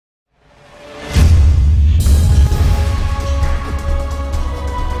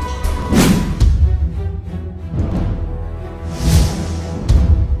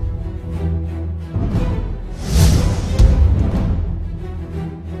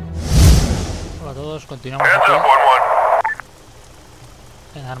Hola a todos, continuamos aquí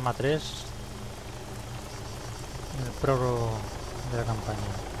en Arma 3, en el prólogo de la campaña.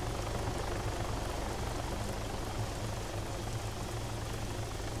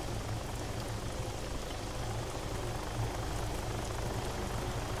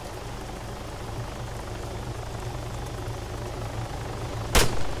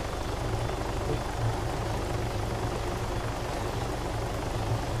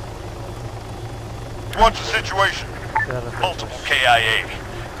 What's the situation? Multiple KIA,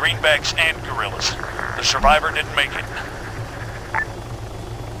 greenbacks and guerrillas. The survivor didn't make it.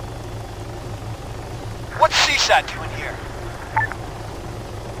 What's CSAT doing here?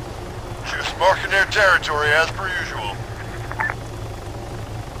 Just marking their territory as per usual.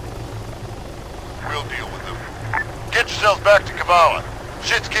 We'll deal with them. Get yourselves back to Kavala.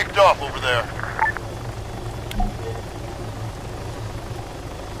 Shit's kicked off over there.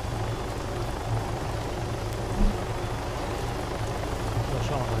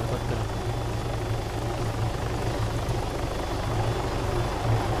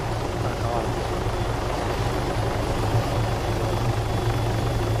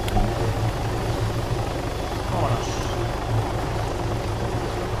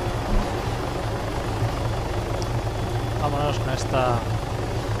 Vámonos con esta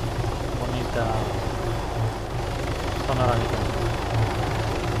bonita panorámica.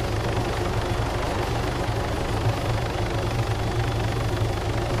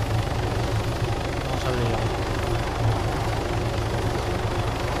 Vamos al lío.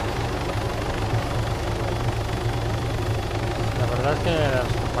 La verdad es que las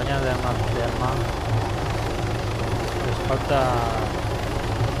compañías de arma les falta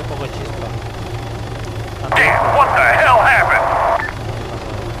un poco de chispa. Damn, what the hell happened?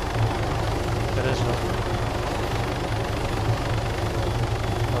 Pero eso,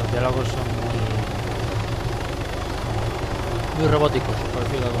 los diálogos son muy robóticos, por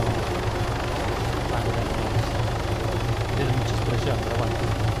decirlo de alguna manera. Tienen mucha expresión, pero bueno.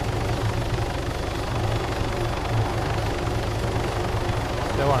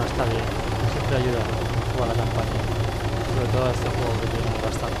 Pero bueno, está bien, siempre ayuda a jugar la campaña, sobre todo este juego que tiene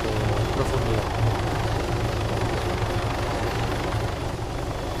bastante profundidad.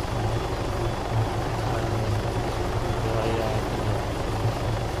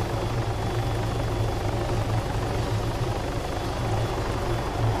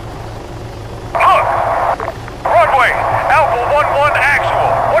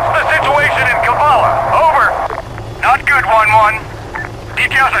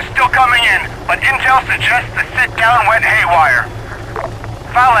 Details are still coming in, but intel suggests the sit-down went haywire.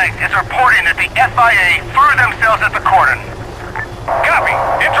 Phalanx is reporting that the FIA threw themselves at the cordon. Copy.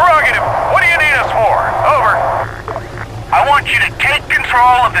 Interrogative. What do you need us for? Over. I want you to take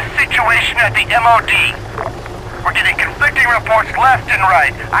control of the situation at the MOD. We're getting conflicting reports left and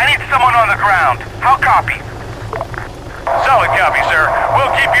right. I need someone on the ground. How copy? Solid copy, sir.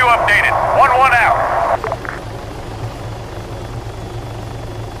 We'll keep you updated. 1-1 out.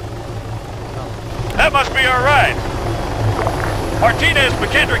 That must be our ride. Martinez,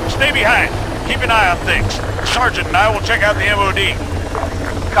 McKendrick, stay behind. Keep an eye on things. The Sergeant and I will check out the MOD.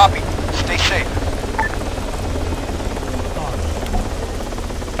 Copy. Stay safe.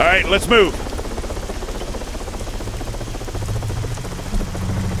 All right, let's move.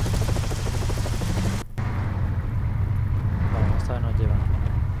 Vamos, esta vez nos lleva.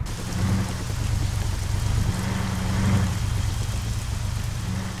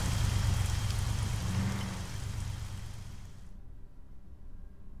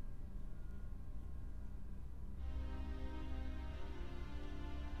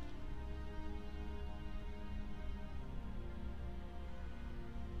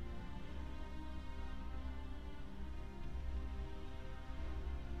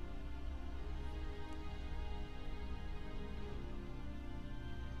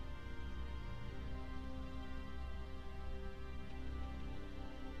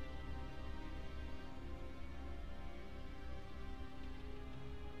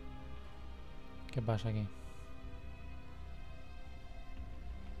 ¿Qué pasa aquí?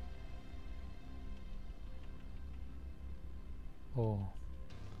 Oh.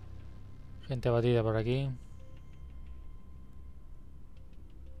 Gente batida por aquí.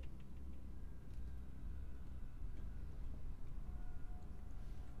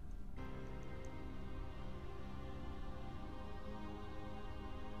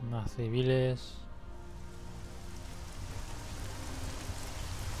 Más civiles.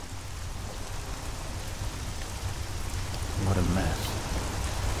 What a mess.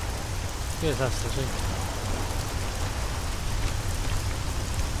 Qué desastre, sí.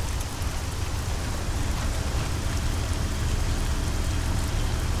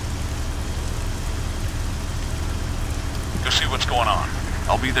 going on.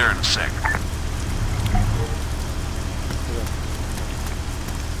 I'll be there in a sec.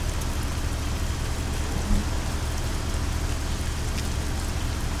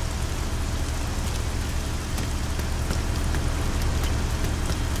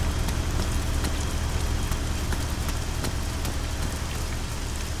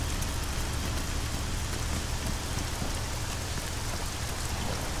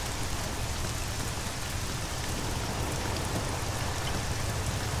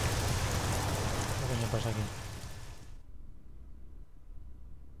 ¿Qué pasa aquí?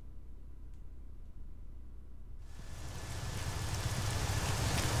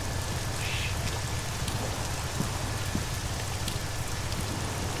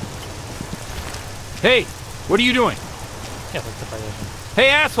 Hey, what are you doing? ¿Qué hace este payaso? Hey,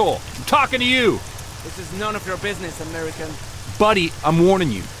 asshole! I'm talking to you! This is none of your business, American. Buddy, I'm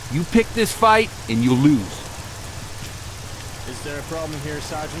warning you. You pick this fight, and you'll lose. Is there a problem here,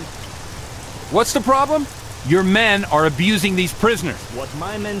 Sergeant? What's the problem? Your men are abusing these prisoners. What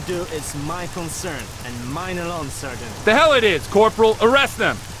my men do is my concern, and mine alone, Sergeant. The hell it is, Corporal. Arrest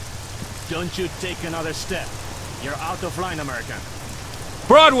them. Don't you take another step. You're out of line, American.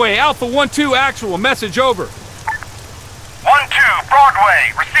 Broadway, Alpha 1-2 actual. Message over. 1-2,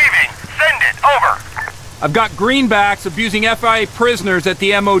 Broadway, receiving. Send it, over. I've got greenbacks abusing FIA prisoners at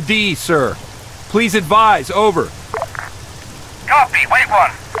the MOD, sir. Please advise, over. Copy, wait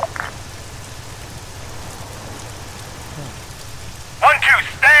one. 1-2,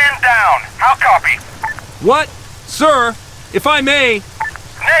 stand down. How copy? What? Sir, if I may...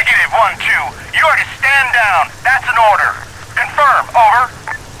 Negative, 1-2. You are to stand down. That's an order. Confirm, over.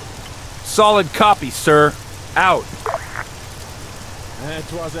 Solid copy, sir. Out.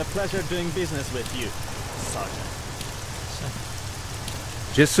 It was a pleasure doing business with you, Sergeant.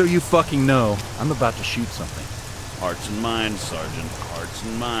 Just so you fucking know, I'm about to shoot something. Hearts and minds, Sergeant. Hearts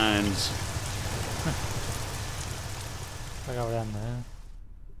and minds. Está cabreando,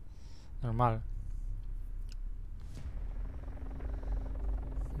 Normal.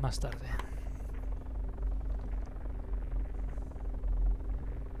 Más tarde.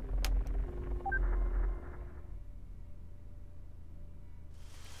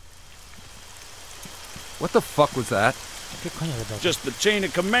 What the fuck was that? ¿Qué coño le toca? Just the chain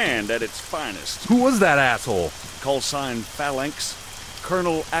of command at its finest. Who was that asshole? Call sign Phalanx,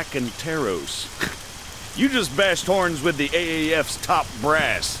 Colonel Akinteros. You just bashed horns with the AAF's top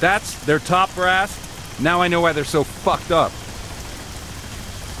brass. That's their top brass? Now I know why they're so fucked up.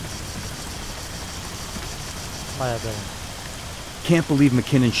 Vaya tela. Can't believe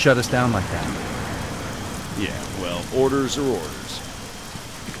McKinnon shut us down like that. Yeah, well, orders are orders.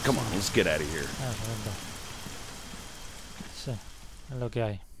 Come on, let's get out of here. Ah, venta. Sí, es lo que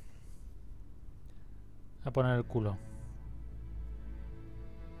hay. A poner el culo.